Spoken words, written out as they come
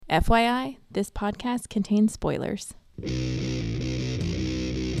FYI, this podcast contains spoilers.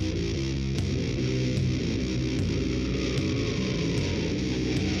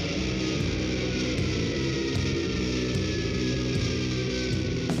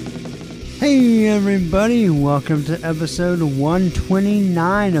 Hey everybody, welcome to episode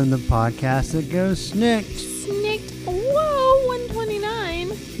 129 of the podcast that goes snicked. Snicked. Whoa,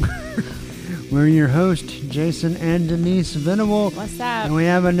 129. We're your host, Jason and Denise Venable. What's up? And we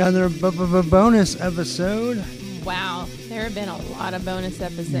have another bonus episode. Wow, there have been a lot of bonus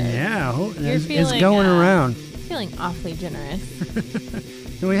episodes. Yeah, it's feeling, going around. Feeling awfully generous.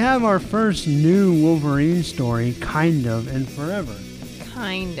 So we have our first new Wolverine story, kind of, in forever.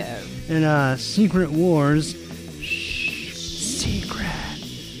 Kind of. In Secret Wars, Secret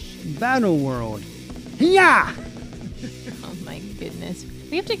Battleworld. Yeah! Oh my goodness.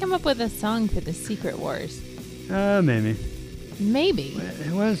 We have to come up with a song for the Secret Wars. Maybe. Maybe.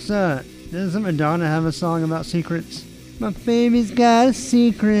 Doesn't Madonna have a song about secrets? My baby's got a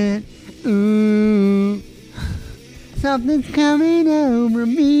secret. Ooh. Something's coming over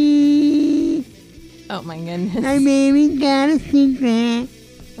me. Oh my goodness. My baby's got a secret.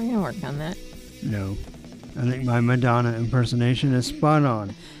 We're going to work on that. No. I think my Madonna impersonation is spot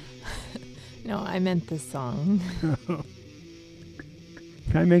on. No, I meant the song.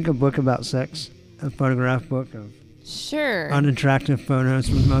 Can I make a book about sex? A photograph book of Sure. unattractive photos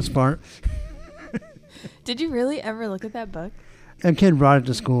for the most part. Did you really ever look at that book? A kid brought it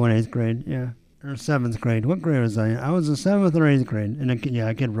to school in 8th grade, yeah. Or 7th grade. What grade was I in? I was in 7th or 8th grade. And a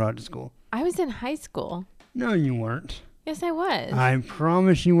kid brought it to school. I was in high school. No, you weren't. Yes, I was. I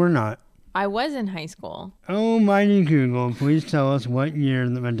promise you were not. I was in high school. Oh, mighty Google, please tell us what year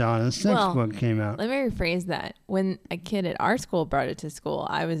the Madonna's sex book came out. Let me rephrase that. When a kid at our school brought it to school,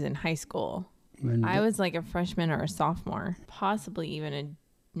 I was in high school. I was like a freshman or a sophomore. Possibly even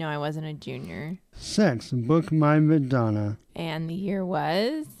no, I wasn't a junior. Sex book, my Madonna. And the year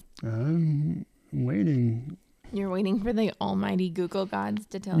was? I'm waiting. You're waiting for the almighty Google gods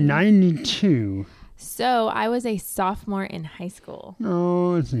to tell you? 92. So I was a sophomore in high school.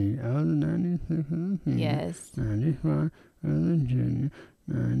 Oh, let's see. I was 96. Yes. 95 was a junior.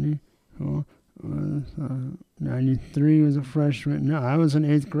 94 was a 93 was a freshman. No, I was in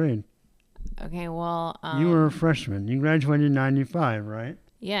 8th grade. Okay, well. You were a freshman. You graduated in 95, right?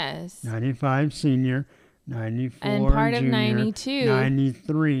 Yes. 95 senior. 94 and part junior, of 92.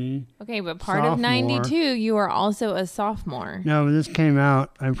 93. Okay, but part sophomore. of 92, you are also a sophomore. No, but this came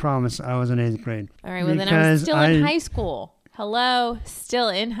out, I promise, I was in 8th grade. All right, well, then I was still in high school. Hello? Still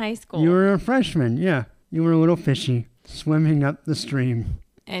in high school. You were a freshman, yeah. You were a little fishy, swimming up the stream.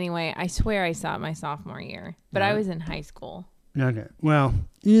 Anyway, I swear I saw it my sophomore year, but I was in high school. Okay, well,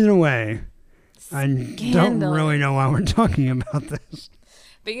 either way, I don't really know why we're talking about this.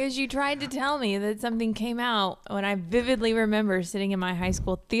 Because you tried to tell me that something came out when I vividly remember sitting in my high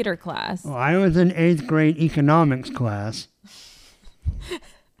school theater class. Well, I was in 8th grade economics class.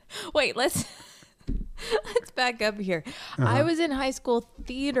 Wait, let's back up here. I was in high school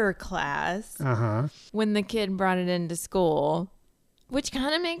theater class when the kid brought it into school, which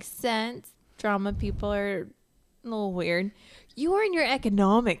kind of makes sense. Drama people are a little weird. You were in your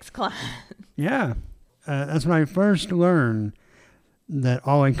economics class. Yeah, that's when I first learned that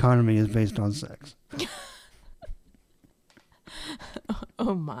all economy is based on sex.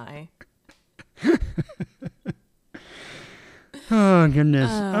 Oh my. Oh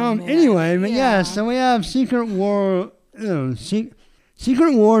goodness. Anyway, but yeah. So we have Secret Wars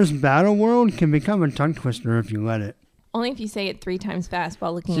Battleworld can become a tongue twister if you let it. Only if you say it 3 times fast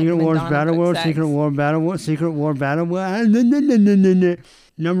while looking Secret at Wars Madonna Battleworld, Secret War Battleworld, Secret War Battleworld.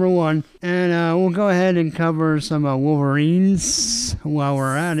 Number 1. And we'll go ahead and cover some Wolverines while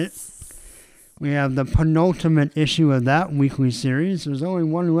we're at it. We have the penultimate issue of that weekly series. There's only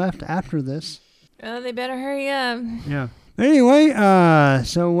one left after this. Oh, they better hurry up. Yeah. Anyway,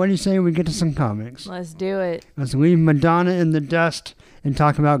 so what do you say we get to some comics? Let's do it. Let's leave Madonna in the dust and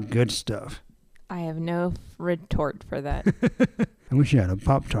talk about good stuff. I have no retort for that. I wish you had a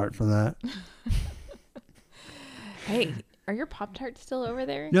Pop-Tart for that. Hey, are your Pop-Tarts still over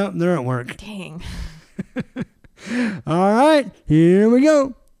there? Nope, they're at work. Dang. All right, here we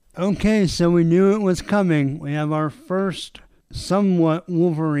go. Okay, so we knew it was coming. We have our first somewhat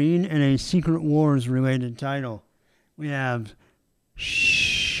Wolverine and a Secret Wars related title. We have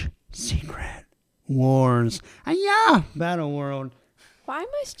Secret Wars. Hiya! Battleworld. Why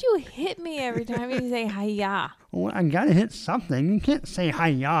must you hit me every time you say hiya? Well, I gotta hit something. You can't say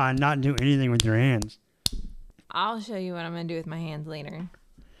hiya and not do anything with your hands. I'll show you what I'm going to do with my hands later.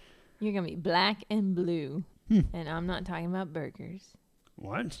 You're going to be black and blue. And I'm not talking about burgers.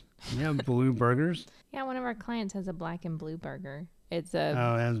 What? You have blue burgers? Yeah, one of our clients has a black and blue burger. It's a...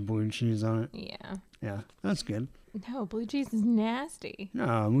 Oh, it has blue cheese on it? Yeah. Yeah, that's good. No, blue cheese is nasty.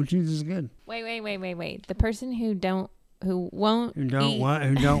 No, blue cheese is good. Wait. The person who don't what?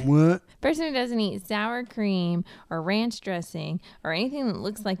 Person who doesn't eat sour cream or ranch dressing or anything that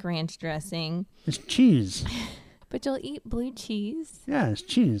looks like ranch dressing. It's cheese. But you'll eat blue cheese? Yeah, it's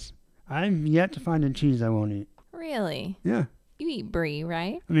cheese. I've yet to find a cheese I won't eat. Really? Yeah. You eat brie,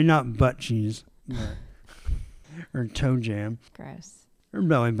 right? I mean, not butt cheese. But or toe jam. Gross. Or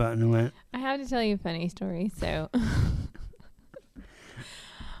belly button wet. I have to tell you a funny story. So,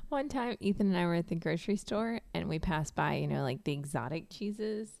 one time, Ethan and I were at the grocery store, and we passed by, like the exotic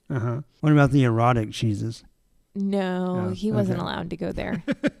cheeses. Uh-huh. What about the erotic cheeses? No, he wasn't allowed to go there.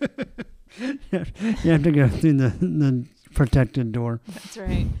 You have to go through the protected door. That's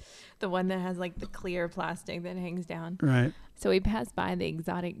right. The one that has like the clear plastic that hangs down. Right. So we passed by the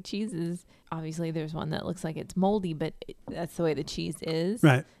exotic cheeses. Obviously, there's one that looks like it's moldy, but that's the way the cheese is.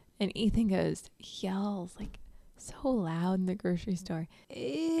 Right. And Ethan yells like so loud in the grocery store.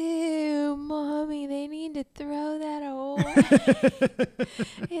 Ew, Mommy, they need to throw that away.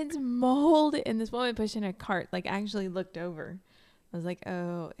 It's mold. And this woman pushed in a cart, like actually looked over. I was like,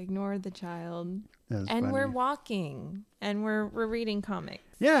 oh, ignore the child. That's and funny. We're walking and we're reading comics.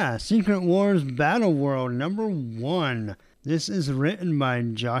 Yeah, Secret Wars Battleworld #1. This is written by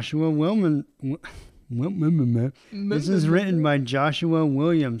Joshua This is written by Joshua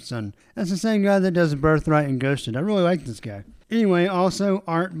Williamson. That's the same guy that does Birthright and Ghosted. I really like this guy. Anyway, also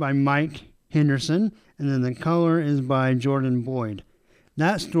art by Mike Henderson, and then the color is by Jordan Boyd.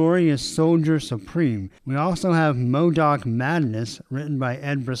 That story is Soldier Supreme. We also have MODOK Madness, written by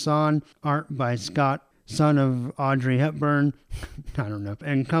Ed Brisson, art by Scott, son of Audrey Hepburn, I don't know,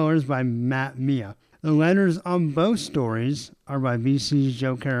 and colors by Matt Mia. The letters on both stories are by VC's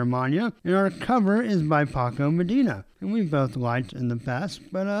Joe Caramagna, and our cover is by Paco Medina, and we both liked in the past,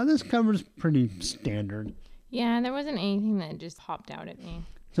 but this cover's pretty standard. Yeah, there wasn't anything that just hopped out at me.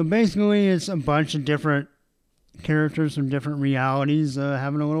 So basically, it's a bunch of different characters from different realities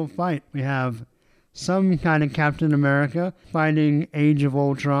having a little fight. We have some kind of Captain America fighting Age of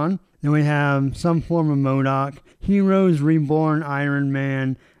Ultron. Then we have some form of MODOK, Heroes Reborn, Iron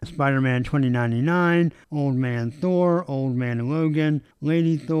Man, Spider-Man 2099, Old Man Thor, Old Man Logan,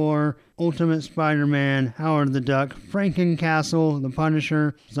 Lady Thor, Ultimate Spider-Man, Howard the Duck, Frankencastle, The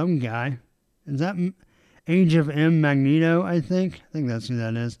Punisher, some guy. Is that Age of M Magneto, I think? I think that's who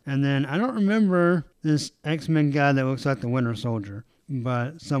that is. And then I don't remember this X-Men guy that looks like the Winter Soldier,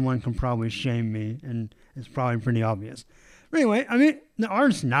 but someone can probably shame me, and it's probably pretty obvious. But anyway, I mean, the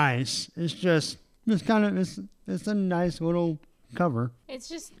art's nice. It's just, it's a nice little cover. It's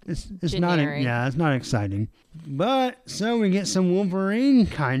just it's generic. It's not exciting. But, so we get some Wolverine,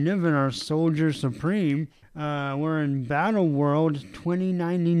 kind of, in our Soldier Supreme. We're in Battleworld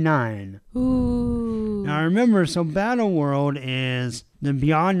 2099. Ooh. Now remember, so Battleworld is the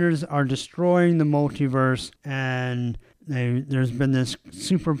Beyonders are destroying the multiverse, and there's been this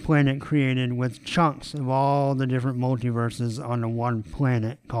super planet created with chunks of all the different multiverses on the one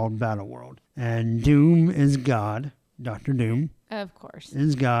planet called Battleworld. And Doom is God. Dr. Doom. Of course.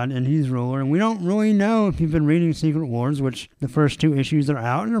 Is God, and he's ruler. And we don't really know, if you've been reading Secret Wars, which the first 2 issues are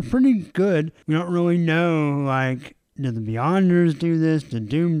out, and they're pretty good. We don't really know, like, did the Beyonders do this? Did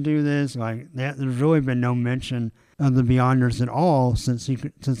Doom do this? Like, there's really been no mention of the Beyonders at all since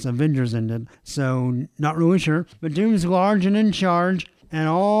Avengers ended. So, not really sure. But Doom's large and in charge, and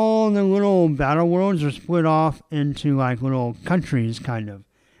all the little battle worlds are split off into, like, little countries, kind of.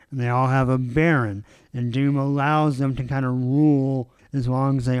 And they all have a baron, and Doom allows them to kind of rule as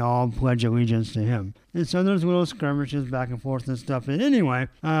long as they all pledge allegiance to him. And so there's little skirmishes back and forth and stuff. And anyway,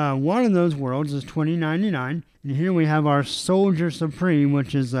 one of those worlds is 2099, and here we have our Soldier Supreme,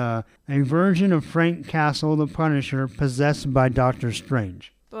 which is a version of Frank Castle, the Punisher, possessed by Doctor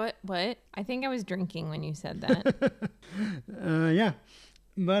Strange. What? I think I was drinking when you said that. Yeah.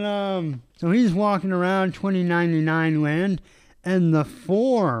 But, so he's walking around 2099 land, and the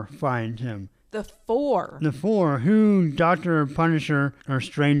Four find him. The Four? The Four, who Dr. Punisher, or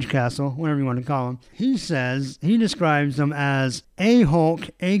Strange Castle, whatever you want to call him, he describes them as a Hulk,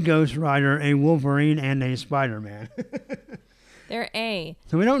 a Ghost Rider, a Wolverine, and a Spider-Man. They're A.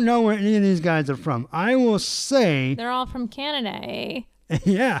 So we don't know where any of these guys are from. I will say... They're all from Canada, eh?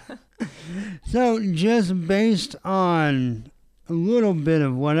 Yeah. So just based on a little bit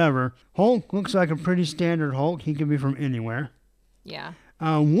of whatever, Hulk looks like a pretty standard Hulk. He could be from anywhere. Yeah.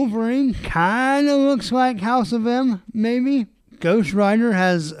 Wolverine kind of looks like House of M, maybe. Ghost Rider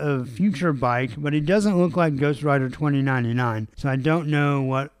has a future bike, but he doesn't look like Ghost Rider 2099, so I don't know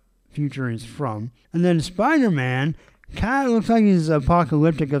what future he's from. And then Spider-Man kind of looks like he's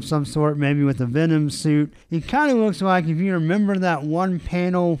apocalyptic of some sort, maybe with a Venom suit. He kind of looks like, if you remember that one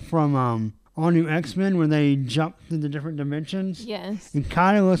panel from All New X-Men where they jump through the different dimensions? Yes. He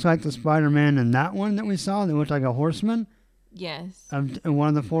kind of looks like the Spider-Man in that one that we saw that looked like a horseman. Yes. One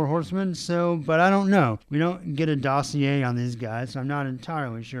of the 4 horsemen. So, but I don't know. We don't get a dossier on these guys, so I'm not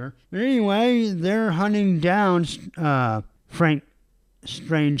entirely sure. But anyway, they're hunting down Frank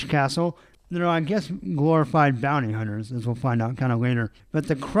Strange Castle. They're, I guess, glorified bounty hunters, as we'll find out kind of later. But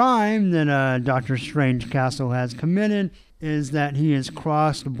the crime that Dr. Strange Castle has committed is that he has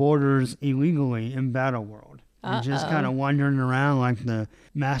crossed borders illegally in Battleworld. He's just kind of wandering around like the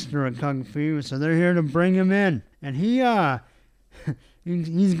master of Kung Fu. So they're here to bring him in. And he says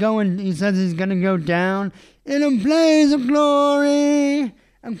he's going to go down in a blaze of glory.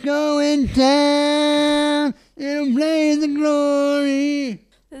 I'm going down in a blaze of glory.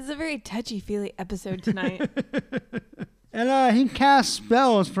 This is a very touchy-feely episode tonight. And he casts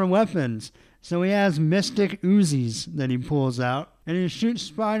spells for weapons. So he has mystic Uzis that he pulls out. And he shoots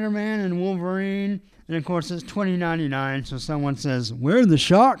Spider-Man and Wolverine. And of course it's 2099, so someone says, "Where's the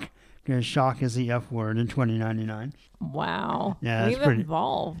Shock?" Because Shock is the F word in 2099. Wow. Yeah, we've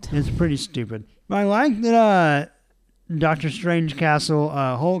evolved. It's pretty stupid. But I like that Dr. Strange Castle,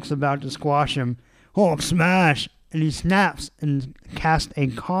 Hulk's about to squash him. Hulk smash! And he snaps and casts a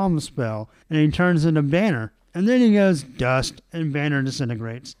calm spell. And he turns into Banner. And then he goes dust, and Banner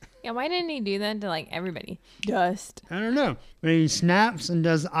disintegrates. Yeah, why didn't he do that to, like, everybody? Dust. I don't know. But he snaps and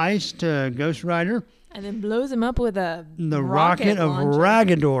does ice to Ghost Rider. And then blows him up with the rocket of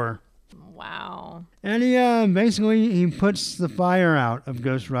Ragador. Wow. And he puts the fire out of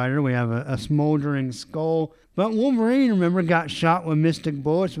Ghost Rider. We have a smoldering skull. But Wolverine, remember, got shot with mystic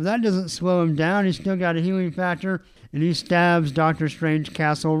bullets, but that doesn't slow him down. He's still got a healing factor. And he stabs Dr. Strange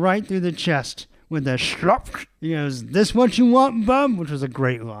Castle right through the chest with a slop. He goes, "This what you want, bub?" Which was a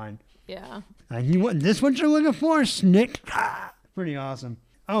great line. Yeah. This what you're looking for, Snick? Pretty awesome.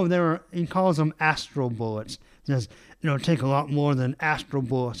 Oh, he calls them astral bullets. He says, "It'll take a lot more than astral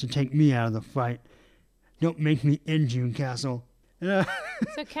bullets to take me out of the fight. Don't make me end you, Castle." So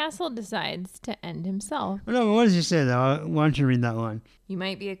Castle decides to end himself. No, but what does he say, though? Why don't you read that one? "You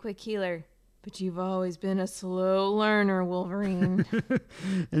might be a quick healer, but you've always been a slow learner, Wolverine."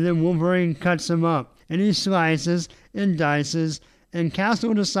 And then Wolverine cuts him up. And he slices and dices. And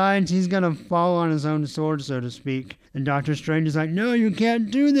Castle decides he's going to fall on his own sword, so to speak. And Doctor Strange is like, "No, you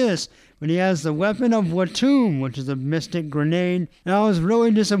can't do this." But he has the weapon of Watum, which is a mystic grenade. And I was really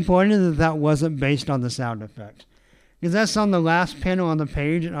disappointed that wasn't based on the sound effect. Because that's on the last panel on the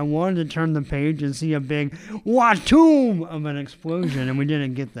page, and I wanted to turn the page and see a big Watum of an explosion, and we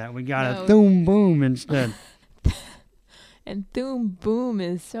didn't get that. We got a Thoom Boom instead. And Thoom Boom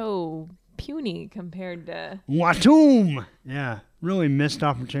is so puny compared to Watum! Yeah, really missed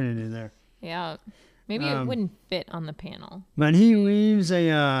opportunity there. Yeah. Maybe it wouldn't fit on the panel. But he leaves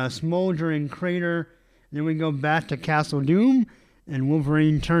a smoldering crater. Then we go back to Castle Doom, and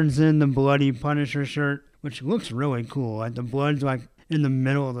Wolverine turns in the bloody Punisher shirt, which looks really cool. Like the blood's like in the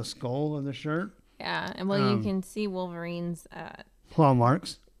middle of the skull of the shirt. Yeah, and you can see Wolverine's claw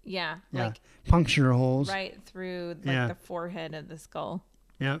marks. Yeah, like puncture holes right through the forehead of the skull.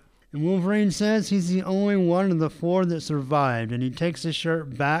 Yeah. And Wolverine says he's the only one of the 4 that survived, and he takes his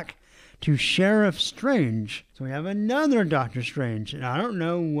shirt back to Sheriff Strange. So we have another Doctor Strange. And I don't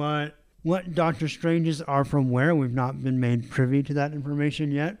know what Doctor Stranges are from where. We've not been made privy to that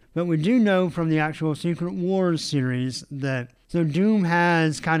information yet. But we do know from the actual Secret Wars series that so Doom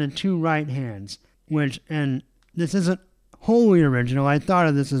has kind of 2 right hands, and this isn't wholly original. I thought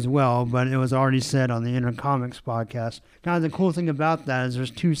of this as well, but it was already said on the Inner Comics podcast. Kind of the cool thing about that is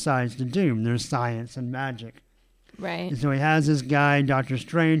there's 2 sides to Doom. There's science and magic. Right. And so he has this guy, Doctor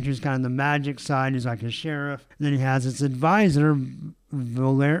Strange, who's kind of the magic side. He's like a sheriff. And then he has his advisor,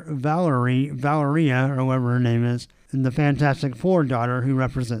 Valeria, or whatever her name is, and the Fantastic Four daughter, who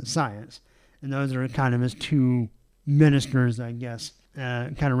represents science. And those are kind of his 2 ministers, I guess,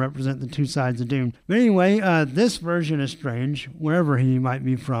 kind of represent the 2 sides of Doom. But anyway, this version of Strange, wherever he might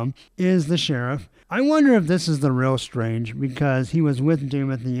be from, is the sheriff. I wonder if this is the real Strange, because he was with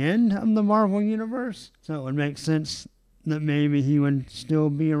Doom at the end of the Marvel Universe. So it would make sense that maybe he would still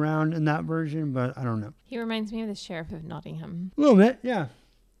be around in that version, but I don't know. He reminds me of the Sheriff of Nottingham. A little bit, yeah.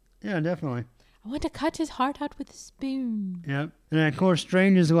 Yeah, definitely. I want to cut his heart out with a spoon. Yep. And of course,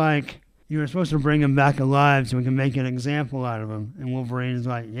 Strange is like, you were supposed to bring him back alive so we can make an example out of him. And Wolverine is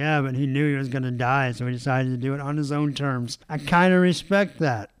like, yeah, but he knew he was going to die, so he decided to do it on his own terms. I kind of respect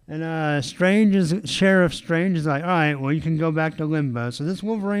that. And Sheriff Strange is like, all right, well, you can go back to Limbo. So this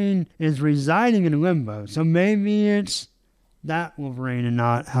Wolverine is residing in Limbo. So maybe it's that Wolverine and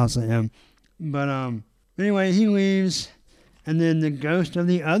not House of M. But anyway, he leaves. And then the ghost of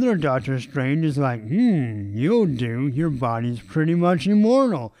the other Doctor Strange is like, you'll do. Your body's pretty much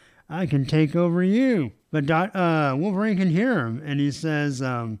immortal. I can take over you. But Wolverine can hear him. And he says,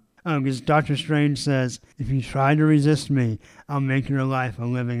 because Doctor Strange says, if you try to resist me, I'll make your life a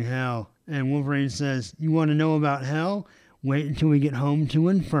living hell. And Wolverine says, you want to know about hell? Wait until we get home to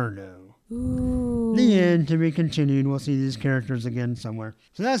Inferno. Ooh. The end, to be continued. We'll see these characters again somewhere.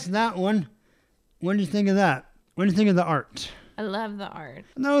 So that's that one. What do you think of that? What do you think of the art? I love the art.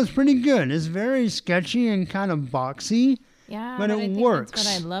 No, it's pretty good. It's very sketchy and kind of boxy. Yeah, but I it think works. That's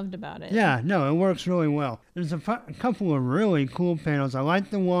what I loved about it. Yeah, no, it works really well. There's a couple of really cool panels. I like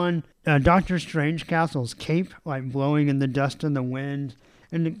the one, Doctor Strange Castle's cape, like blowing in the dust and the wind,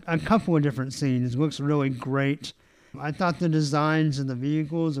 and a couple of different scenes. It looks really great. I thought the designs of the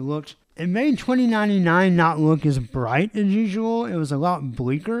vehicles, it made 2099 not look as bright as usual. It was a lot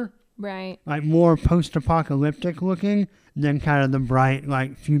bleaker. Right. Like more post-apocalyptic looking than kind of the bright,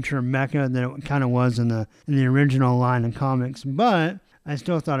 like, future mecha that it kind of was in the original line of comics. But I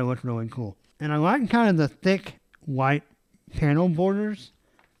still thought it looked really cool. And I like kind of the thick white panel borders.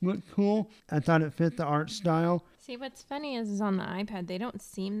 Looked cool. I thought it fit the art style. See, what's funny is on the iPad, they don't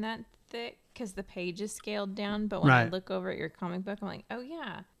seem that thick because the page is scaled down. But when I look over at your comic book, I'm like, oh,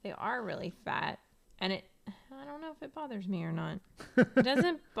 yeah, they are really fat. And I don't know if it bothers me or not. It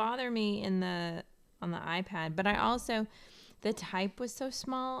doesn't bother me on the iPad, but I also, the type was so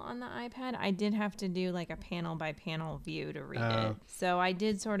small on the iPad, I did have to do like a panel by panel view to read it. So I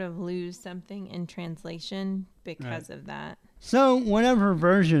did sort of lose something in translation because of that. So whatever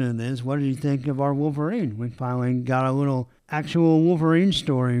version it is, what did you think of our Wolverine? We finally got a little actual Wolverine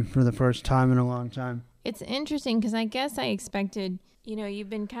story for the first time in a long time. It's interesting because I guess I expected, you've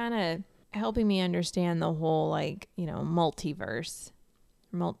been kind of helping me understand the whole, multiverse.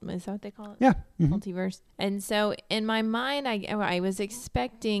 Is that what they call it? Yeah. Mm-hmm. Multiverse. And so in my mind, I was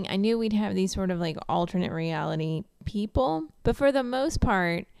expecting, I knew we'd have these sort of like alternate reality people. But for the most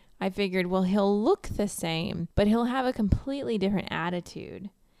part, I figured, well, he'll look the same, but he'll have a completely different attitude.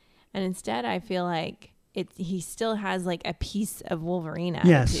 And instead, I feel like he still has like a piece of Wolverine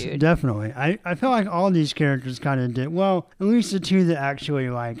attitude. Yes, definitely. I feel like all these characters kind of did. Well, at least the two that actually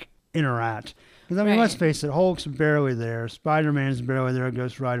interact. Because, let's face it, Hulk's barely there, Spider-Man's barely there,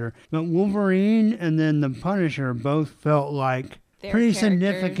 Ghost Rider. But Wolverine and then the Punisher both felt like pretty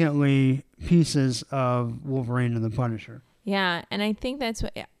significantly pieces of Wolverine and the Punisher. Yeah, and I think that's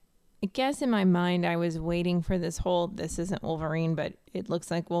what... I guess in my mind, I was waiting for this isn't Wolverine, but it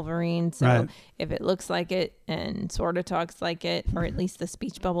looks like Wolverine. So if it looks like it and sort of talks like it, or at least the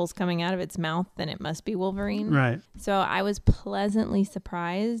speech bubbles coming out of its mouth, then it must be Wolverine. Right. So I was pleasantly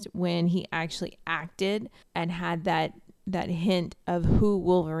surprised when he actually acted and had that hint of who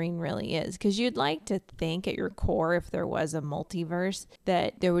Wolverine really is. Because you'd like to think at your core, if there was a multiverse,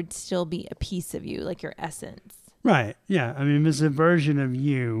 that there would still be a piece of you, like your essence. Right. Yeah. If it's a version of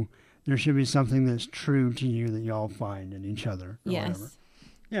you, there should be something that's true to you that y'all find in each other. Yes. Whatever.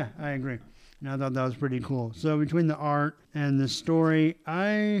 Yeah, I agree. And I thought that was pretty cool. So between the art and the story,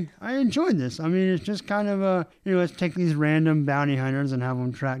 I enjoyed this. It's just kind of let's take these random bounty hunters and have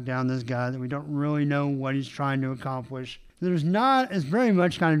them track down this guy that we don't really know what he's trying to accomplish. It's very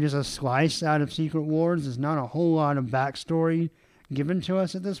much kind of just a slice out of Secret Wars. There's not a whole lot of backstory given to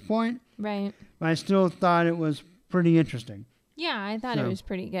us at this point. Right. But I still thought it was pretty interesting. Yeah, I thought it was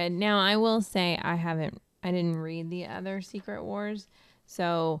pretty good. Now, I will say I didn't read the other Secret Wars,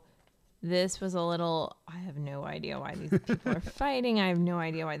 so this was I have no idea why these people are fighting. I have no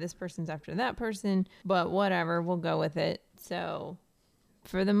idea why this person's after that person, but whatever, we'll go with it. So,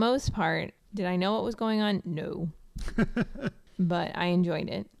 for the most part, did I know what was going on? No. But I enjoyed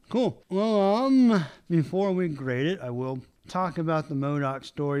it. Cool. Well, before we grade it, I will talk about the MODOK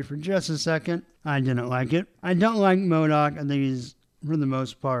story for just a second. I didn't like it. I don't like MODOK. I think he's, for the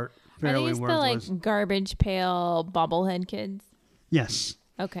most part, fairly worthless. The garbage pail bobblehead kids? Yes.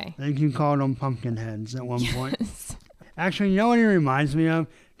 Okay. I think you called them pumpkin heads at one point. Actually, you know what he reminds me of?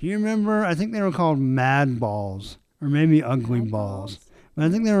 Do you remember? I think they were called Mad Balls, or maybe Ugly Balls. But I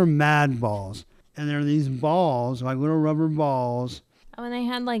think they were Mad Balls. And they're these balls, like little rubber balls. Oh, and they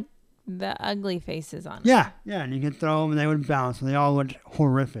had the ugly faces on them. Yeah, and you could throw them and they would bounce, and they all looked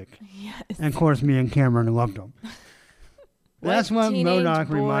horrific. Yes. And of course, me and Cameron loved them. That's what teenage MODOK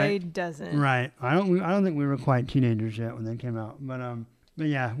boy doesn't. Right. I don't think we were quite teenagers yet when they came out. But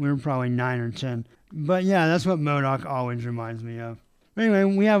yeah, we were probably 9 or 10. But yeah, that's what MODOK always reminds me of. Anyway,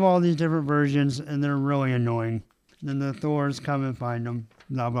 we have all these different versions, and they're really annoying. Then the Thors come and find them.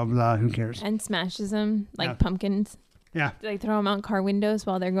 Blah, blah, blah. Who cares? And smashes them like pumpkins. Yeah. They throw them out car windows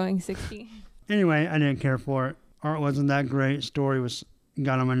while they're going 60. Anyway, I didn't care for it. Art wasn't that great. Story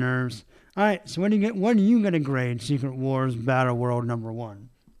got on my nerves. All right, so what are you going to grade Secret Wars Battleworld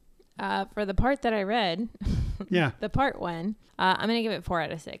 #1? For the part that I read, yeah, the part 1, I'm going to give it 4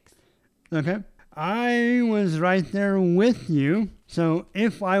 out of 6. Okay. I was right there with you. So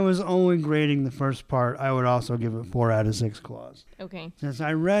if I was only grading the first part, I would also give it 4 out of 6 claws. Okay. Since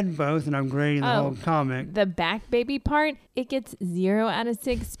I read both and I'm grading the whole comic. The back baby part, it gets 0 out of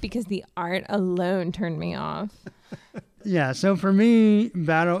 6 because the art alone turned me off. Yeah, so for me,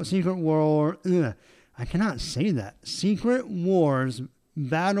 Secret War, I cannot say that. Secret Wars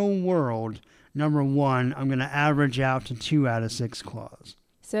Battleworld #1, I'm going to average out to 2 out of 6 claws.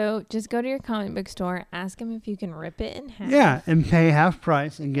 So just go to your comic book store, ask them if you can rip it in half. Yeah, and pay half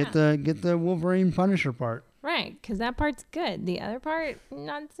price and get the Wolverine Punisher part. Right, because that part's good. The other part,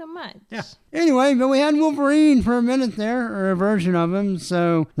 not so much. Yeah. Anyway, but we had Wolverine for a minute there, or a version of him.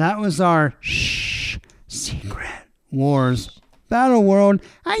 So that was our Secret Wars Battleworld.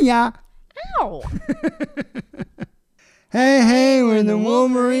 Hiya. Ow. Hey, hey, we're the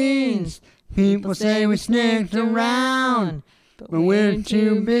Wolverines. People say we snicked around. But we're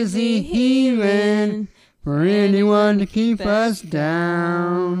too busy healing for anyone to keep us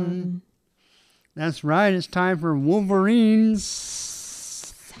down. That's right, it's time for Wolverines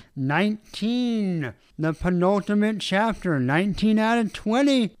 19. The penultimate chapter, 19 out of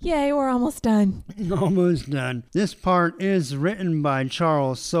 20. Yay, we're almost done. Almost done. This part is written by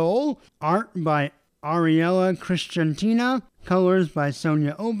Charles Soule, art by Ariella Christiantina, colors by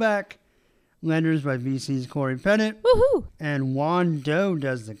Sonia Oback, letters by VC's Corey Pettit. Woohoo! And Juan Doe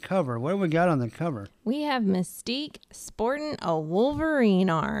does the cover. What do we got on the cover? We have Mystique sporting a Wolverine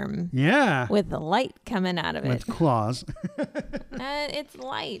arm. Yeah. With the light coming out of it. With claws. It's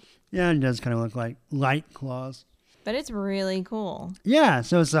light. Yeah, it does kind of look like light claws. But it's really cool. Yeah,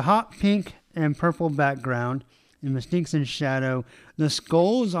 so it's a hot pink and purple background. And Mystique's in shadow. The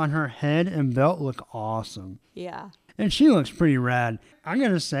skulls on her head and belt look awesome. Yeah. And she looks pretty rad. I'm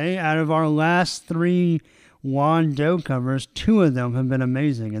going to say out of our last 3 Juan Doe covers, 2 of them have been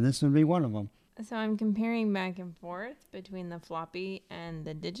amazing, and this would be one of them. So I'm comparing back and forth between the floppy and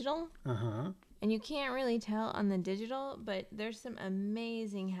the digital. Uh-huh. And you can't really tell on the digital, but there's some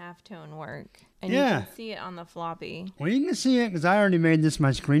amazing halftone work. And Yeah. you can see it on the floppy. Well, you can see it because I already made this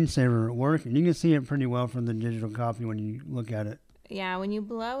my screensaver at work, and you can see it pretty well from the digital copy when you look at it. Yeah, when you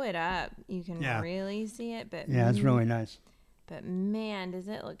blow it up, you can really see it. But yeah, it's really nice. But man, does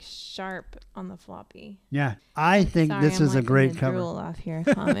it look sharp on the floppy. Yeah, I think Sorry, this is a great cover. Drool off here,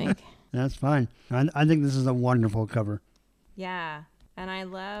 comic. That's fine. I think this is a wonderful cover. Yeah, and I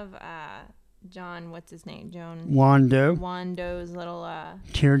love John, what's his name? Juan Doe. Juan Doe's little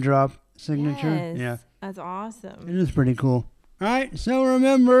teardrop signature. Yes, yeah, that's awesome. It is pretty cool. All right, so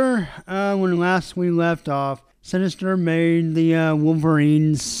remember when last we left off, Sinister made the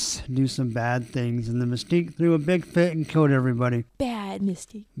Wolverines do some bad things, and the Mystique threw a big fit and killed everybody. Bad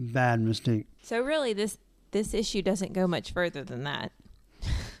Mystique. Bad Mystique. So really, this issue doesn't go much further than that.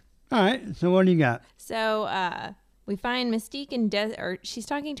 All right, so what do you got? So we find Mystique and or she's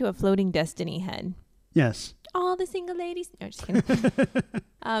talking to a floating Destiny head. Yes. All the single ladies. No, just kidding.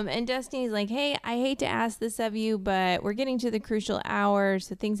 And Destiny's like, hey, I hate to ask this of you, but we're getting to the crucial hour,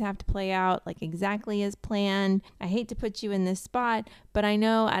 so things have to play out like exactly as planned. I hate to put you in this spot, but I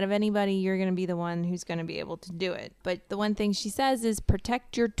know out of anybody, you're going to be the one who's going to be able to do it. But the one thing she says is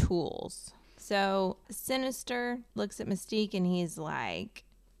protect your tools. So Sinister looks at Mystique and he's like,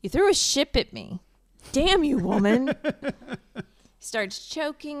 you threw a ship at me. Damn you, woman. Starts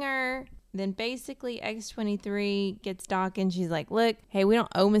choking her. Then basically X-23 gets Dawkins. She's like, look, hey, we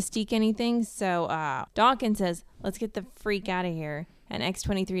don't owe Mystique anything. So Dawkins says, let's get the freak out of here. And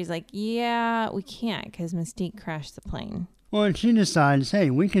X-23 is like, yeah, we can't because Mystique crashed the plane. Well, and she decides, hey,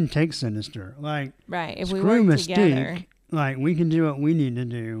 we can take Sinister. Like, right, if we screw work Mystique, together. like, we can do what we need to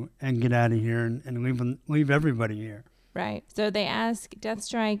do and get out of here and leave everybody here. Right. So they ask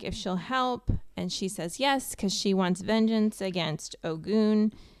Deathstrike if she'll help. And she says yes because she wants vengeance against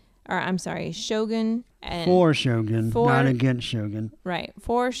Shogun. And for Shogun, not against Shogun. Right.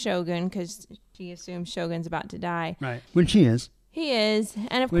 For Shogun, because she assumes Shogun's about to die. Right. When she is. He is.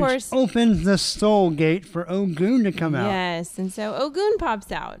 And of which course opens the soul gate for Ogun to come out. Yes, and so Ogun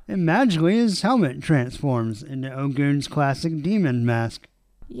pops out. And magically his helmet transforms into Ogun's classic demon mask.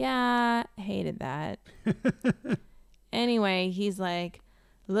 Yeah, hated that. Anyway, he's like,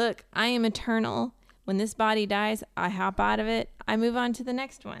 look, I am eternal. When this body dies, I hop out of it. I move on to the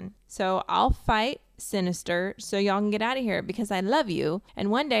next one. So I'll fight Sinister so y'all can get out of here because I love you.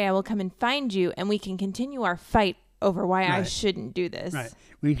 And one day I will come and find you and we can continue our fight over why I shouldn't do this. Right.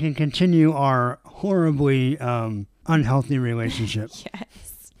 We can continue our horribly unhealthy relationship.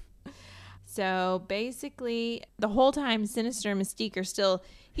 Yes. So basically, the whole time Sinister and Mystique are still...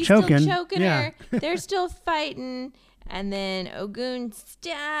 He's choking. Still choking her. They're still fighting. And then Ogun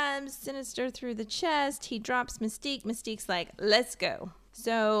stabs Sinister through the chest. He drops Mystique. Mystique's like, let's go.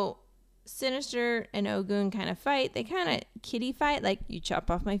 So Sinister and Ogun kind of fight. They kind of kitty fight. Like, you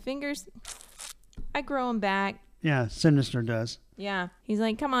chop off my fingers, I grow them back. Yeah, Sinister does. Yeah. He's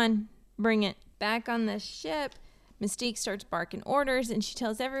like, come on, bring it. Back on the ship, Mystique starts barking orders. And she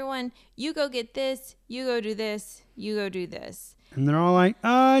tells everyone, you go get this. You go do this. You go do this. And they're all like,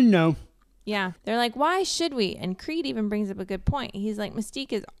 no. Yeah. They're like, why should we? And Creed even brings up a good point. He's like,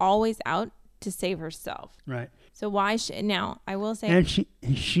 Mystique is always out to save herself. Right. So why should... Now, I will say... And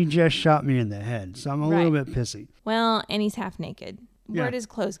she just shot me in the head, so I'm a little bit pissy. Well, and he's half naked. Where Yeah. does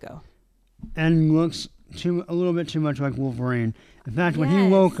clothes go? And looks a little bit too much like Wolverine. In fact, when he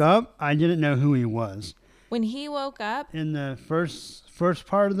woke up, I didn't know who he was. When he woke up... In the first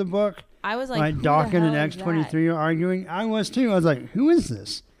part of the book... I was like, who Dawkins the hell and is X-23 are arguing. I was too. I was like, who is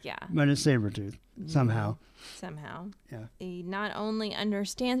this? Yeah. But it's Sabretooth. Somehow. Yeah. He not only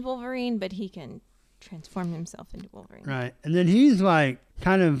understands Wolverine, but he can transform himself into Wolverine. Right. And then he's like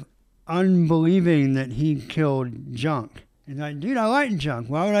kind of unbelieving that he killed Junk. He's like, dude, I like Junk.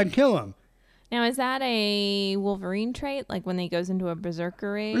 Why would I kill him? Now, is that a Wolverine trait? Like when he goes into a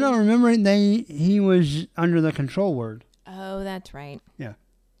berserker rage? No, remember he was under the control word. Oh, that's right. Yeah.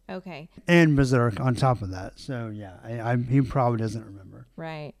 Okay. And berserk on top of that. So, yeah, he probably doesn't remember.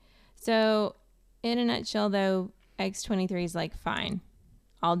 Right. So, in a nutshell, though, X-23 is like, fine,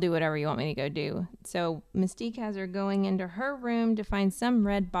 I'll do whatever you want me to go do. So, Mystique has her going into her room to find some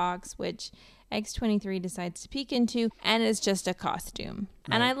red box, which X-23 decides to peek into, and it's just a costume.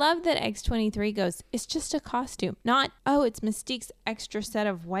 Right. And I love that X-23 goes, it's just a costume. Not, oh, it's Mystique's extra set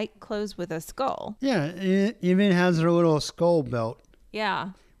of white clothes with a skull. Yeah, it even has her little skull belt. Yeah.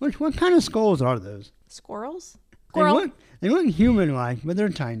 What kind of skulls are those? Squirrels? They look human-like, but they're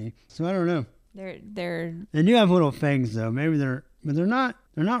tiny. So I don't know. They do have little fangs though. Maybe they're not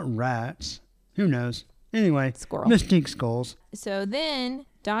rats. Who knows? Anyway, Squirrel. Mystique skulls. So then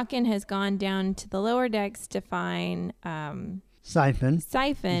Dawkins has gone down to the lower decks to find Siphon. He's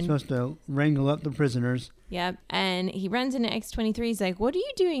supposed to wrangle up the prisoners. Yep. And he runs into X-23. He's like, what are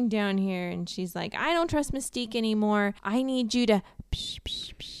you doing down here? And she's like, I don't trust Mystique anymore. I need you to...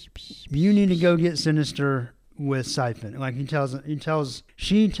 You need to go get Sinister with Siphon. Like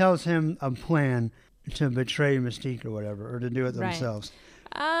she tells him a plan to betray Mystique or whatever, or to do it themselves.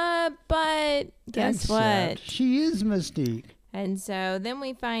 But guess what? She is Mystique. And so then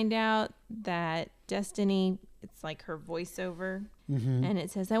we find out that Destiny, it's like her voiceover. Mm-hmm. And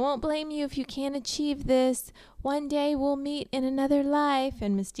it says, I won't blame you if you can't achieve this. One day we'll meet in another life.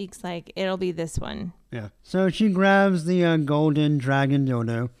 And Mystique's like, it'll be this one. Yeah. So she grabs the golden dragon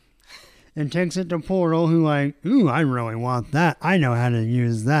dildo and takes it to Portal, who like, ooh, I really want that. I know how to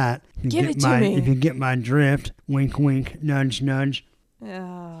use that. Give it to me. If you get my drift. Wink, wink, nudge, nudge.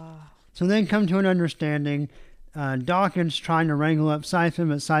 So they come to an understanding. Dawkins trying to wrangle up Siphon,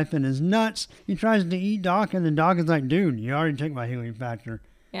 but Siphon is nuts. He tries to eat Dawkins, and Dawkins like, dude, you already took my healing factor.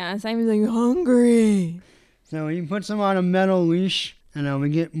 Yeah, Siphon's like, hungry. So he puts him on a metal leash, and we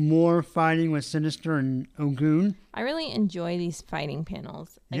get more fighting with Sinister and Ogun. I really enjoy these fighting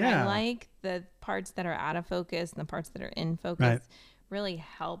panels. I like the parts that are out of focus and the parts that are in focus. Right. Really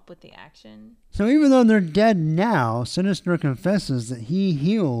help with the action. So even though they're dead now, Sinister confesses that he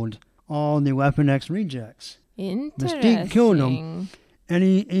healed all the Weapon X rejects. Interesting. Mystique killed him. And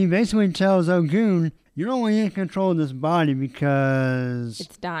he basically tells Ogun, you're only in control of this body because...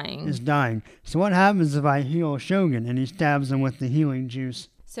 It's dying. So what happens if I heal Shogun? And he stabs him with the healing juice.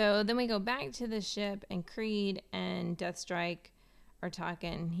 So then we go back to the ship, and Creed and Deathstrike are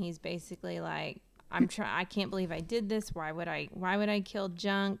talking. He's basically like, I can't believe I did this. Why would I kill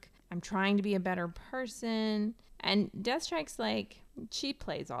Junk? I'm trying to be a better person. And Deathstrike's like, she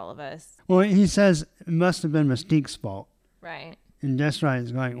plays all of us. Well, he says it must have been Mystique's fault. Right. And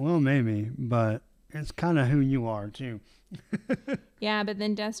Deathstrike's like, well, maybe, but it's kind of who you are, too. Yeah, but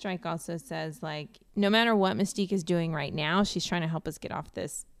then Deathstrike also says, like, no matter what Mystique is doing right now, she's trying to help us get off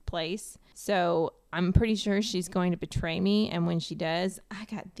this place. So I'm pretty sure she's going to betray me. And when she does, I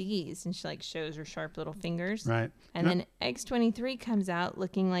got these. And she, like, shows her sharp little fingers. Right. And then X-23 comes out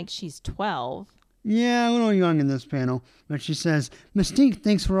looking like she's 12. Yeah, a little young in this panel. But she says, Mystique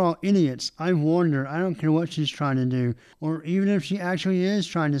thinks we're all idiots. I warned her. I don't care what she's trying to do. Or even if she actually is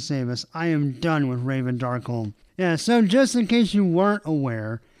trying to save us. I am done with Raven Darkholm. Yeah, so just in case you weren't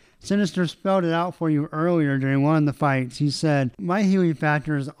aware, Sinister spelled it out for you earlier during one of the fights. He said, my healing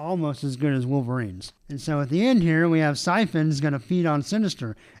factor is almost as good as Wolverine's. And so at the end here, we have Siphon's going to feed on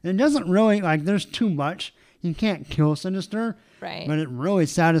Sinister. And it doesn't really, like, there's too much. You can't kill Sinister. Right. But it really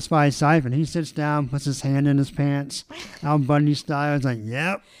satisfies Siphon. He sits down, puts his hand in his pants, Al Bundy style. It's like,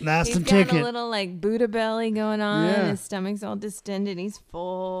 yep, that's the ticket. He's got a little, like, Buddha belly going on. Yeah. His stomach's all distended. He's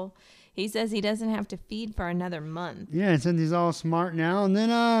full. He says he doesn't have to feed for another month. Yeah, since he's all smart now. And then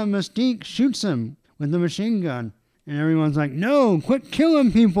Mystique shoots him with the machine gun. And everyone's like, no, quit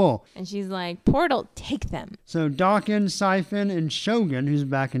killing people. And she's like, Portal, take them. So Dawkins, Siphon, and Shogun, who's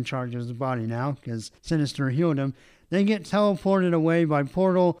back in charge of his body now because Sinister healed him, they get teleported away by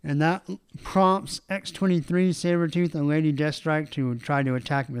Portal, and that prompts X-23, Sabretooth, and Lady Deathstrike to try to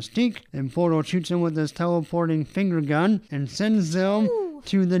attack Mystique. And Portal shoots him with his teleporting finger gun and sends them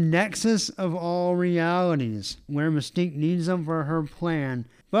to the nexus of all realities, where Mystique needs them for her plan.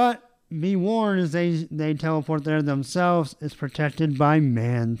 But be warned, as they teleport there themselves, it's protected by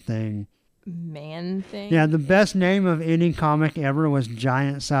Man-Thing. Man-Thing? Yeah, the best name of any comic ever was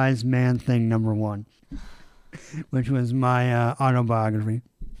Giant Size Man-Thing #1. Which was my autobiography.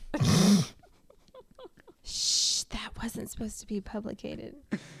 Shh, that wasn't supposed to be publicated.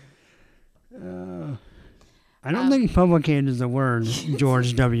 I don't think publicated is a word,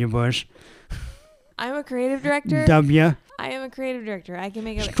 George W. Bush. I'm a creative director. W. I am a creative director. I can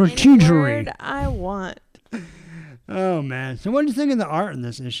make up any Strategery. word I want. Oh, man. So what do you think of the art in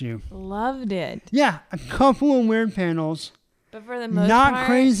this issue? Loved it. Yeah, a couple of weird panels. But for the most Not part,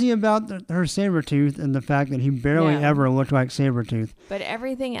 crazy about her Sabretooth and the fact that he barely ever looked like Sabretooth. But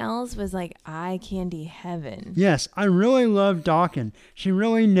everything else was like eye candy heaven. Yes, I really love Dawkins. She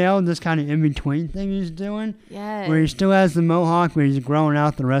really nailed this kind of in-between thing he's doing. Yes. Where he still has the mohawk, where he's growing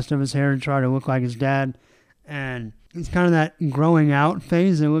out the rest of his hair to try to look like his dad. And it's kind of that growing out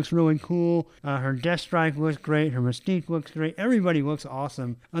phase. It looks really cool. Her Deathstrike looks great. Her Mystique looks great. Everybody looks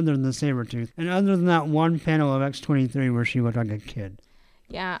awesome other than the Sabretooth. And other than that one panel of X-23 where she looked like a kid.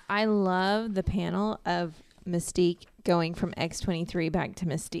 Yeah, I love the panel of Mystique going from X-23 back to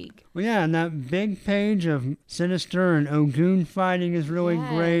Mystique. Well, yeah, and that big page of Sinister and Ogun fighting is really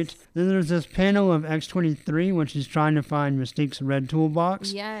great. Then there's this panel of X-23 when she's trying to find Mystique's red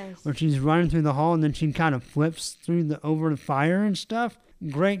toolbox. Yes. Where she's running through the hall and then she kind of flips through over the fire and stuff.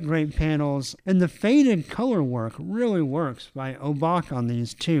 Great panels. And the faded color work really works by Obak on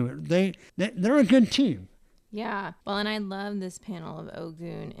these too. They're a good team. Yeah. Well, and I love this panel of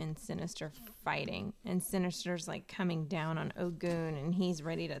Ogun and Sinister fighting. And Sinister's like coming down on Ogun and he's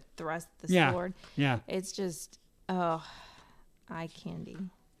ready to thrust the sword. Yeah. It's just, eye candy.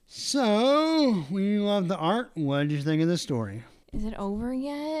 So, we love the art. What did you think of the story? Is it over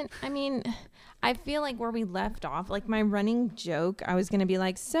yet? I mean, I feel like where we left off, like my running joke, I was going to be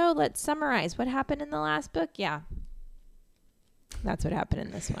like, so let's summarize what happened in the last book. Yeah. That's what happened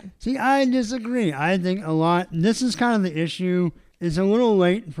in this one. See, I disagree. I think this is kind of the issue. It's a little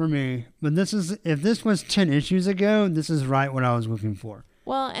late for me, but if this was 10 issues ago, this is right what I was looking for.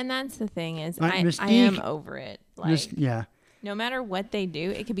 Well, and that's the thing is, like I am over it. Like, yeah. No matter what they do,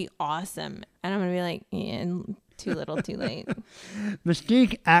 it could be awesome. And I'm going to be like, too little, too late.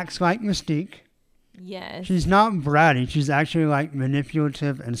 Mystique acts like Mystique. Yes. She's not bratty. She's actually like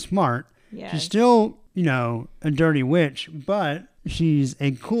manipulative and smart. Yes. She's still, a dirty witch, but she's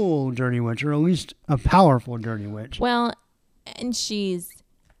a cool dirty witch, or at least a powerful dirty witch. Well, and she's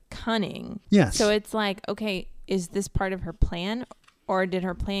cunning. Yes. So it's like, okay, is this part of her plan? Or did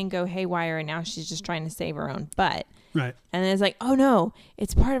her plan go haywire and now she's just trying to save her own butt? Right. And then it's like, oh no,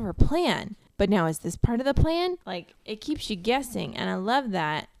 it's part of her plan. But now is this part of the plan? Like, it keeps you guessing. And I love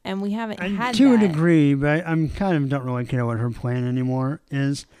that. And we haven't had to that. a degree, but I'm kind of don't really care what her plan anymore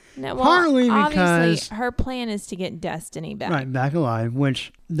is. No, well, partly because obviously her plan is to get Destiny back. Right, back alive,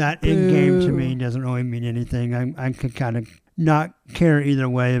 which that in-game to me doesn't really mean anything. I could kind of not care either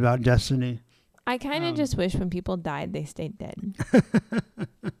way about Destiny. I kind of just wish when people died, they stayed dead.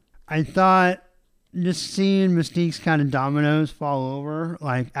 I thought just seeing Mystique's kind of dominoes fall over,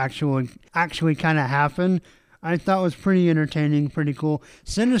 like actually kind of happen, I thought was pretty entertaining, pretty cool.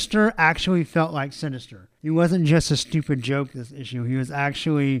 Sinister actually felt like Sinister. He wasn't just a stupid joke this issue. He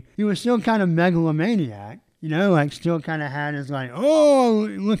was still kind of megalomaniac. You know, like still kind of had his like, oh,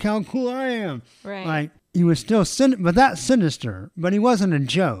 look how cool I am. Right. Like he was still but that's sinister. But he wasn't a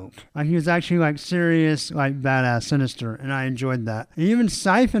joke. Like he was actually like serious, like badass sinister, and I enjoyed that. And even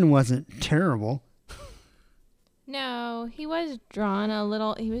Siphon wasn't terrible. No, he was drawn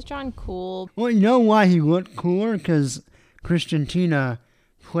cool. Well, you know why he looked cooler? Because Christian Tina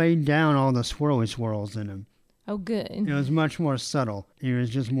played down all the swirly swirls in him. Oh, good. It was much more subtle. He was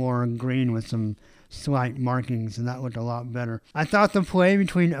just more green with some slight markings, and that looked a lot better. I thought the play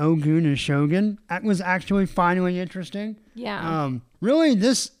between Ogun and Shogun was actually finally interesting. Yeah. Really,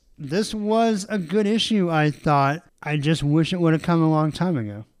 this was a good issue, I thought. I just wish it would have come a long time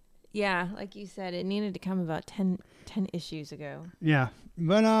ago. Yeah, like you said, it needed to come about 10 issues ago. Yeah.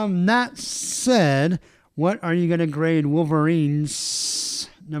 But that said, what are you going to grade Wolverines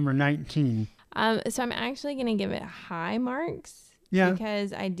number 19? So I'm actually going to give it high marks. Yeah.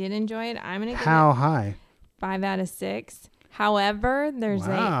 Because I did enjoy it. I'm going to give How it high? 5 out of 6. However, there's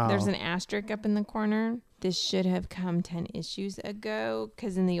Wow. there's an asterisk up in the corner. This should have come 10 issues ago,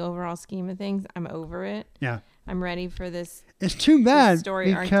 because in the overall scheme of things, I'm over it. Yeah. I'm ready for this. It's too bad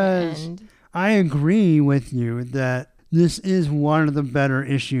story arc to because end. I agree with you that this is one of the better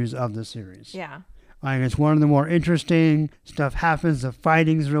issues of the series. Yeah. Like, it's one of the more interesting. Stuff happens. The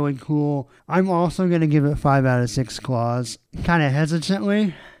fighting's really cool. I'm also going to give it 5 out of 6 claws. Kind of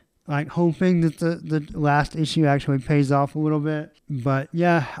hesitantly. Like, hoping that the last issue actually pays off a little bit. But,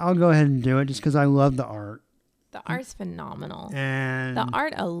 yeah, I'll go ahead and do it just because I love the art. The art's phenomenal. And the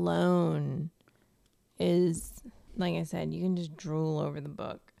art alone is, like I said, you can just drool over the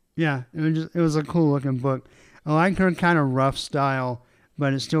book. Yeah, it was a cool looking book. I like her kind of rough style,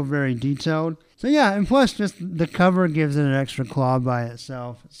 but it's still very detailed. So yeah, and plus just the cover gives it an extra claw by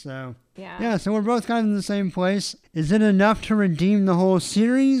itself. So yeah, so we're both kind of in the same place. Is it enough to redeem the whole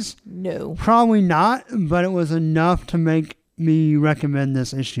series? No. Probably not, but it was enough to make me recommend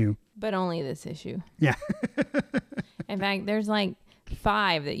this issue. But only this issue. Yeah. In fact, there's like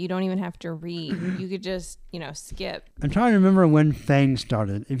 5 that you don't even have to read. You could just, skip. I'm trying to remember when Fang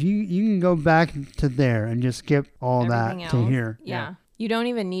started. If you can go back to there and just skip all everything that else. to here. Yeah. You don't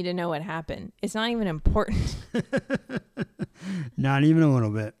even need to know what happened. It's not even important. Not even a little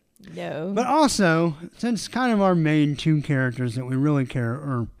bit. No. But also, since kind of our main 2 characters that we really care,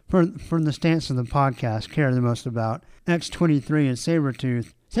 or for the stance of the podcast, care the most about, X-23 and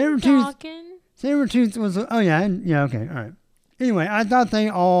Sabretooth. Sabretooth was, okay, all right. Anyway, I thought they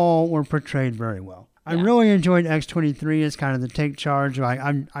all were portrayed very well. I really enjoyed X-23 as kind of the take charge, like,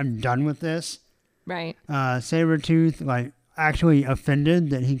 I'm done with this. Right. Sabretooth, like, actually offended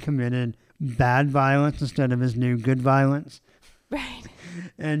that he committed bad violence instead of his new good violence. Right.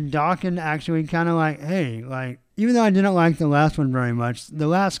 And Dawkins actually kind of like, hey, like, even though I didn't like the last one very much, the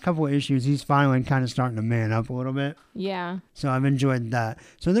last couple of issues, he's finally kind of starting to man up a little bit. Yeah. So I've enjoyed that.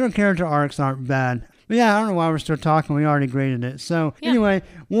 So their character arcs aren't bad. But yeah, I don't know why we're still talking. We already graded it. So anyway,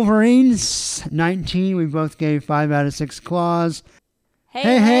 Wolverines, 19. We both gave 5 out of 6 claws.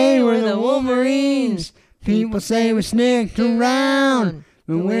 Hey, we're the Wolverines. People say we sneaked around,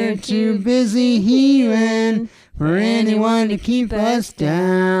 but we're too busy healing for anyone to keep us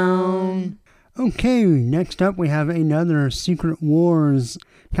down. Okay, next up we have another Secret Wars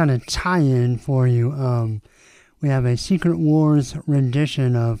kind of tie-in for you. We have a Secret Wars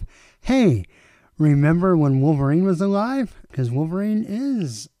rendition of, hey, remember when Wolverine was alive? Because Wolverine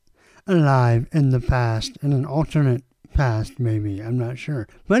is alive in the past, in an alternate past, maybe. I'm not sure.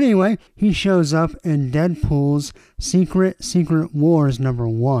 But anyway, he shows up in Deadpool's Secret Wars number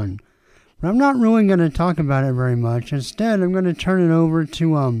 1. But I'm not really going to talk about it very much. Instead, I'm going to turn it over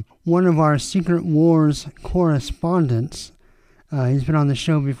to one of our Secret Wars correspondents. He's been on the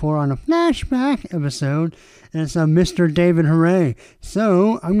show before on a flashback episode, and it's Mr. David Hooray.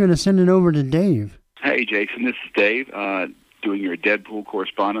 So I'm going to send it over to Dave. Hey, Jason, this is Dave, doing your Deadpool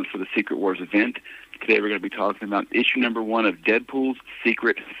correspondence for the Secret Wars event. Today we're going to be talking about issue number 1 of Deadpool's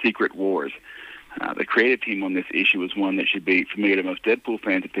Secret Wars. The creative team on this issue was one that should be familiar to most Deadpool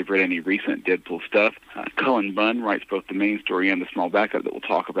fans if they've read any recent Deadpool stuff. Cullen Bunn writes both the main story and the small backup that we'll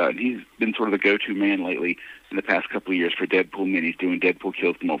talk about, and he's been sort of the go-to man lately in the past couple of years for Deadpool minis, doing Deadpool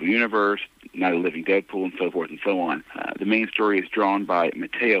Kills the Marvel Universe, Night of the Living Deadpool, and so forth and so on. The main story is drawn by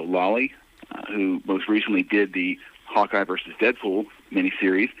Matteo Lolli, who most recently did the Hawkeye vs. Deadpool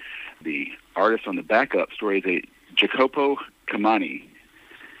miniseries. The artist on the backup story is a Jacopo Camani,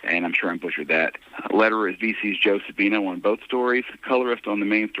 and I'm sure I butchered that. Letterer is VC's Joe Sabino on both stories. Colorist on the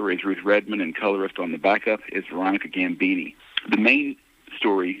main story is Ruth Redmond, and colorist on the backup is Veronica Gambini. The main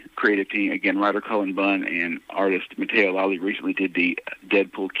story creative team, again, writer Cullen Bunn and artist Matteo Lally recently did the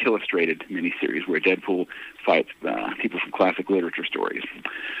Deadpool Killustrated miniseries, where Deadpool fights people from classic literature stories.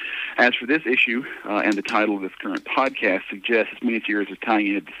 As for this issue, and the title of this current podcast suggests, this miniseries is tying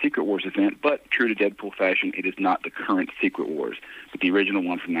into the Secret Wars event, but true to Deadpool fashion, it is not the current Secret Wars, but the original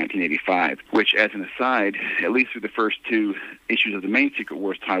one from 1985, which, as an aside, at least through the first two issues of the main Secret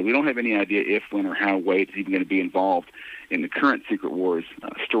Wars title, we don't have any idea if, when, or how Wade is even going to be involved in the current Secret Wars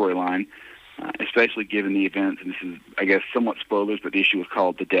storyline, especially given the events, and this is, I guess, somewhat spoilers, but the issue was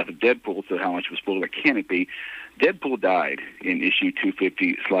called The Death of Deadpool, so how much of a spoiler can it be? Deadpool died in issue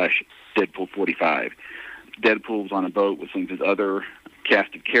 250/Deadpool 45. Deadpool was on a boat with some of his other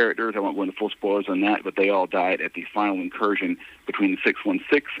cast of characters. I won't go into full spoilers on that, but they all died at the final incursion between the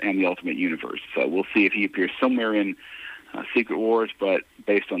 616 and the Ultimate Universe. So we'll see if he appears somewhere in Secret Wars, but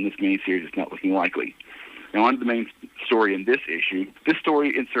based on this miniseries, it's not looking likely. Now, on to the main story in this issue. This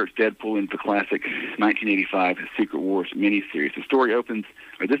story inserts Deadpool into the classic 1985 Secret Wars miniseries. The story opens,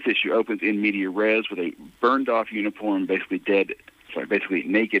 or this issue opens in media res with a burned-off uniform, basically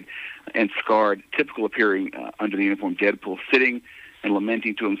naked and scarred, typical appearing under the uniform Deadpool, sitting and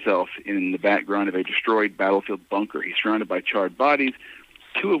lamenting to himself in the background of a destroyed battlefield bunker. He's surrounded by charred bodies,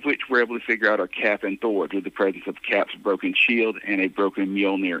 two of which we're able to figure out are Cap and Thor, due to the presence of Cap's broken shield and a broken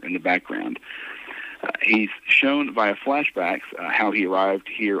Mjolnir in the background. He's shown via flashbacks how he arrived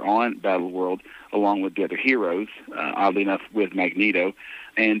here on Battleworld along with the other heroes, oddly enough with Magneto.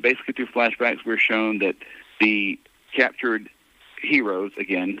 And basically through flashbacks, we're shown that the captured heroes,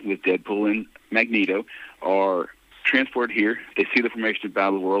 again with Deadpool and Magneto, are transported here. They see the formation of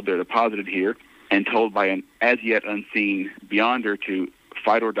Battleworld. They're deposited here and told by an as-yet unseen Beyonder to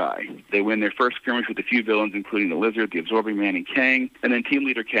fight or die. They win their first skirmish with a few villains, including the Lizard, the Absorbing Man, and Kang, and then Team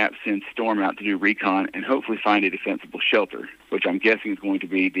Leader Cap sends Storm out to do recon and hopefully find a defensible shelter, which I'm guessing is going to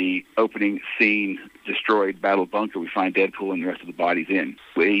be the opening scene, destroyed battle bunker we find Deadpool and the rest of the bodies in.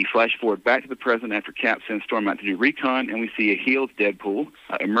 We flash forward back to the present after Cap sends Storm out to do recon, and we see a healed Deadpool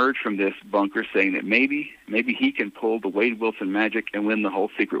emerge from this bunker saying that maybe he can pull the Wade Wilson magic and win the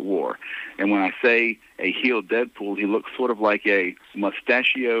whole Secret War. And when I say a healed Deadpool, he looks sort of like a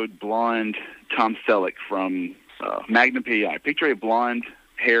mustachioed, blonde Tom Selleck from Magnum P.I. Picture a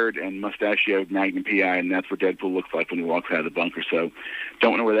blonde-haired and mustachioed Magnum P.I., and that's what Deadpool looks like when he walks out of the bunker. So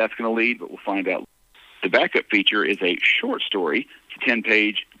don't know where that's going to lead, but we'll find out. The backup feature is a short story. It's a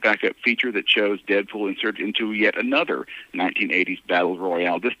 10-page backup feature that shows Deadpool inserted into yet another 1980s battle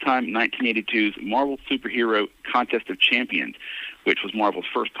royale, this time 1982's Marvel Superhero Contest of Champions, which was Marvel's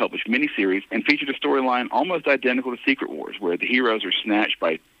first published miniseries, and featured a storyline almost identical to Secret Wars, where the heroes are snatched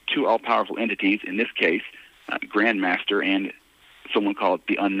by two all-powerful entities, in this case, Grandmaster and someone called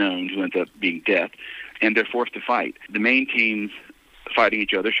the Unknown, who ends up being Death, and they're forced to fight. The main teams fighting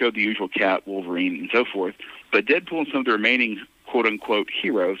each other showed the usual Cap, Wolverine, and so forth, but Deadpool and some of the remaining quote-unquote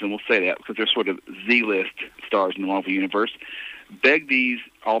heroes, and we'll say that because they're sort of Z-list stars in the Marvel Universe, beg these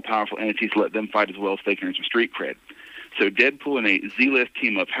all-powerful entities to let them fight as well so they can earn some street cred. So Deadpool and a Z-list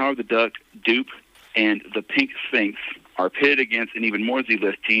team of Howard the Duck, Dupe, and the Pink Sphinx are pitted against an even more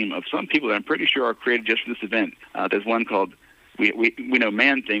Z-list team of some people that I'm pretty sure are created just for this event. There's one called, we know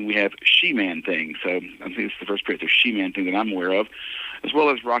Man-Thing, we have She-Man-Thing, so I think this is the first appearance of She-Man-Thing that I'm aware of, as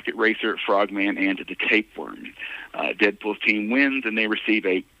well as Rocket Racer, Frogman, and the Tapeworm. Deadpool's team wins, and they receive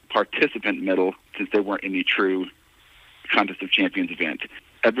a participant medal since they weren't in the true Contest of Champions event.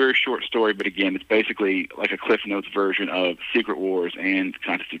 A very short story, but again, it's basically like a Cliff Notes version of Secret Wars and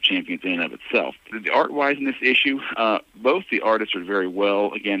Contest of Champions in and of itself. The art-wise in this issue, both the artists are very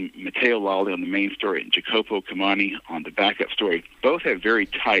well. Again, Matteo Lally on the main story and Jacopo Camani on the backup story. Both have very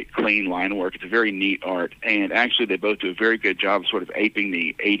tight, clean line work. It's a very neat art, and actually they both do a very good job of sort of aping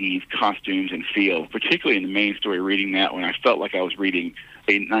the 80s costumes and feel, particularly in the main story. Reading that one, I felt like I was reading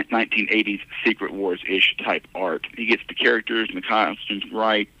a 1980s Secret Wars-ish type art. He gets the characters and the costumes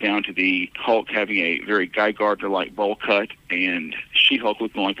right down to the Hulk having a very Guy Gardner-like bowl cut and She-Hulk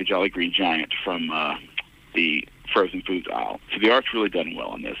looking like the Jolly Green Giant from the frozen foods aisle. So the art's really done well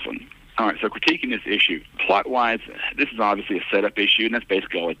on this one. All right, so critiquing this issue. Plot-wise, this is obviously a setup issue, and that's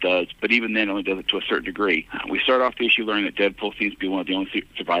basically all it does, but even then it only does it to a certain degree. We start off the issue learning that Deadpool seems to be one of the only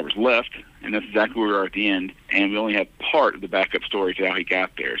survivors left, and that's exactly where we are at the end, and we only have part of the backup story to how he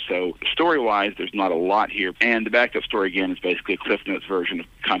got there. So story-wise, there's not a lot here, and the backup story, again, is basically a Cliff Notes version of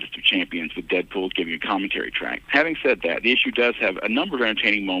Contest of Champions with Deadpool giving a commentary track. Having said that, the issue does have a number of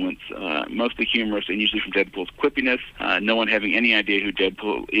entertaining moments, mostly humorous and usually from Deadpool's quippiness, no one having any idea who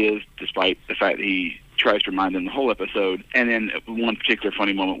Deadpool is, despite the fact that he tries to remind them the whole episode. And then one particular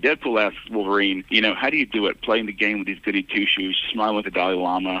funny moment, Deadpool asks Wolverine, how do you do it, playing the game with these goody two-shoes, smiling with the Dalai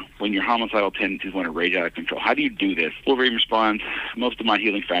Lama, when your homicidal tendencies want to rage out of control? How do you do this? Wolverine responds, most of my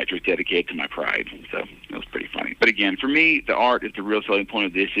healing factor is dedicated to my pride. So it was pretty funny. But again, for me, the art is the real selling point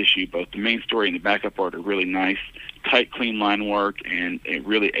of this issue. Both the main story and the backup art are really nice. Tight, clean line work, and it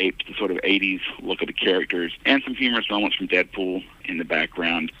really apes the sort of 80s look of the characters, and some humorous moments from Deadpool in the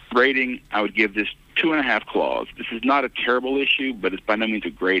background. Rating, I would give this 2.5 claws. This is not a terrible issue, but it's by no means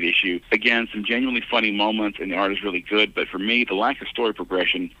a great issue. Again, some genuinely funny moments, and the art is really good, but for me, the lack of story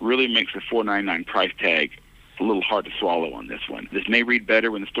progression really makes the $4.99 price tag a little hard to swallow on this one. This may read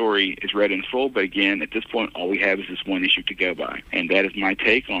better when the story is read in full, but again, at this point, all we have is this one issue to go by. And that is my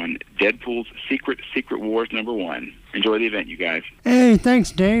take on Deadpool's Secret Wars #1. Enjoy the event, you guys. Hey,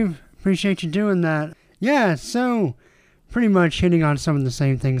 thanks, Dave. Appreciate you doing that. Yeah, so pretty much hitting on some of the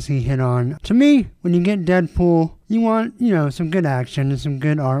same things he hit on. To me, when you get Deadpool, you want, some good action and some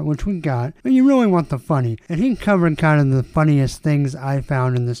good art, which we got, but you really want the funny. And he covered kind of the funniest things I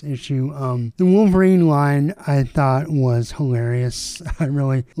found in this issue. The Wolverine line I thought was hilarious. I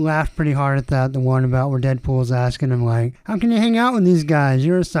really laughed pretty hard at that. The one about where Deadpool's asking him, like, how can you hang out with these guys?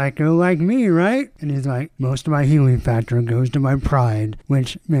 You're a psycho like me, right? And he's like, most of my healing factor goes to my pride.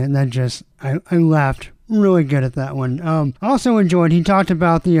 Which, man, that just, I laughed really good at that one. I also enjoyed, he talked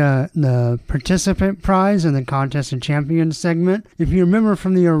about the participant prize in the Contest of Champions segment. If you remember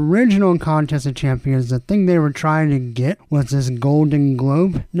from the original Contest of Champions, the thing they were trying to get was this Golden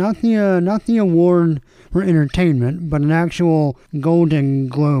Globe. Not the award for entertainment, but an actual Golden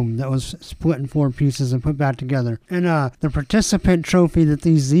Globe that was split in 4 pieces and put back together. And the participant trophy that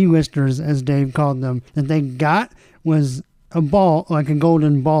these Z-listers, as Dave called them, that they got was a ball, like a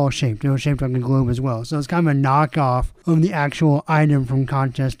golden ball shaped. It was shaped like a globe as well. So it's kind of a knockoff of the actual item from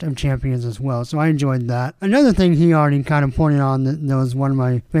Contest of Champions as well. So I enjoyed that. Another thing he already kind of pointed on that was one of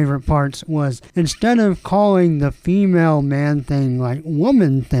my favorite parts was instead of calling the female man thing like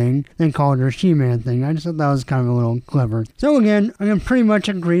woman thing, they called her she-man thing. I just thought that was kind of a little clever. So again, I can pretty much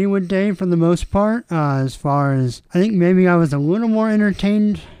agree with Dave for the most part. As far as, I think maybe I was a little more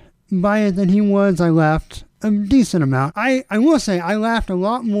entertained by it than he was. I laughed a decent amount. I will say I laughed a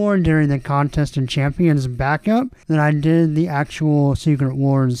lot more during the Contest of Champions backup than I did the actual Secret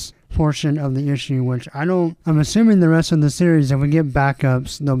Wars portion of the issue, which I'm assuming the rest of the series, if we get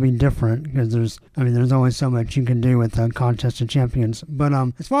backups, they'll be different, because there's only so much you can do with the Contest of Champions. But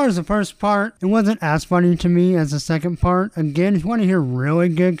as far as the first part, it wasn't as funny to me as the second part. Again, if you want to hear really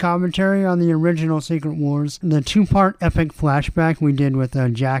good commentary on the original Secret Wars, the 2-part epic flashback we did with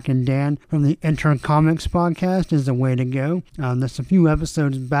Jack and Dan from the Enter Comics podcast is the way to go. There's a few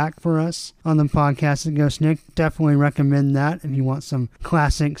episodes back for us on the podcast at Ghost Nick. Definitely recommend that if you want some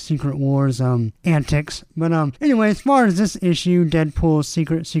classic Secret Wars antics. But anyway, as far as this issue, Deadpool's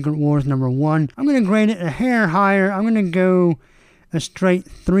Secret Wars #1, I'm going to grade it a hair higher. I'm going to go a straight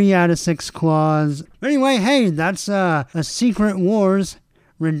 3 out of 6 claws. But anyway, hey, that's a Secret Wars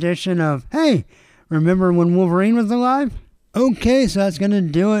rendition of, hey, remember when Wolverine was alive? Okay, so that's going to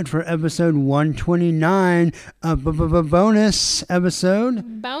do it for episode 129, a bonus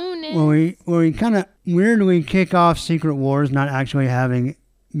episode. Bonus. Where we kind of weirdly kick off Secret Wars, not actually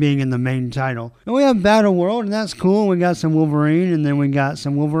being in the main title. And we have Battleworld, and that's cool. We got some Wolverine, and then we got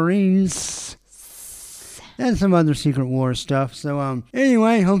some Wolverines and some other Secret Wars stuff. So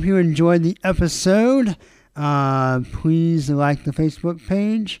anyway, hope you enjoyed the episode. Please like the Facebook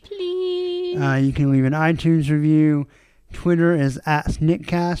page. Please. You can leave an iTunes review. Twitter is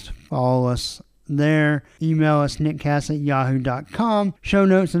 @SnickCast. Follow us there. Email us snickcast@yahoo.com. Show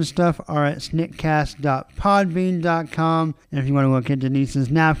notes and stuff are at snickcast.podbean.com. And if you want to look at Denise's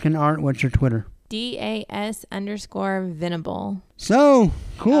napkin art, what's your Twitter? DAS_Venable. So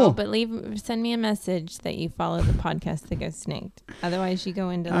cool. Oh, but send me a message that you follow the podcast that goes snicked. Otherwise, you go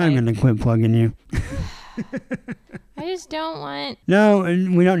into. I'm gonna quit plugging you. I just don't want. No,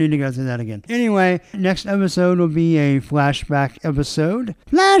 and we don't need to go through that again. Anyway, next episode will be a flashback episode.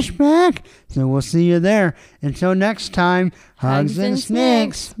 Flashback! So we'll see you there. Until next time, hugs and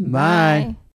snicks. Bye.